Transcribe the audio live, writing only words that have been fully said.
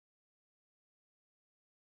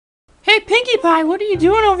Hey, Pinkie Pie, what are you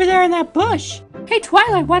doing over there in that bush? Hey,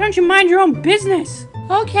 Twilight, why don't you mind your own business?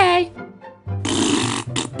 Okay.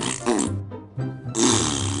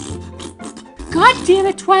 God damn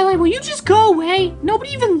it, Twilight, will you just go away?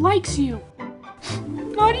 Nobody even likes you.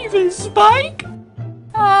 Not even Spike?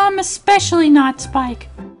 Especially not Spike.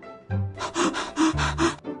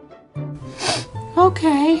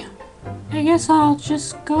 Okay. I guess I'll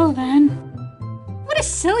just go then. What a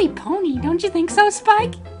silly pony, don't you think so,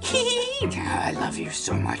 Spike? I love you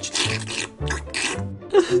so much.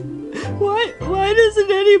 Why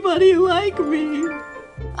doesn't anybody like me?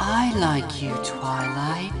 I like you,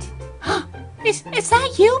 Twilight. Is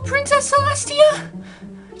that you, Princess Celestia?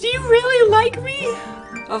 Do you really like me?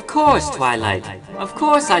 Of course, Twilight. Of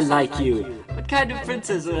course I like you. What kind of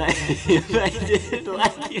princess would I be if I didn't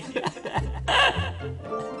like you?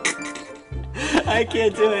 I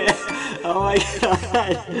can't do it. Oh my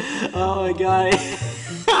god. Oh my god.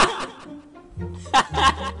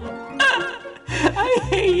 I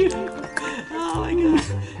hate you. Oh my god.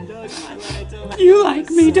 No, Twilight, don't. You like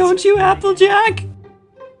me, don't you, Applejack?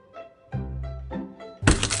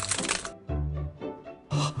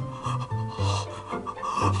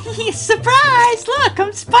 Surprise! Look,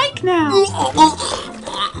 I'm Spike now!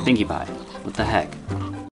 Pinkie Pie, what the heck?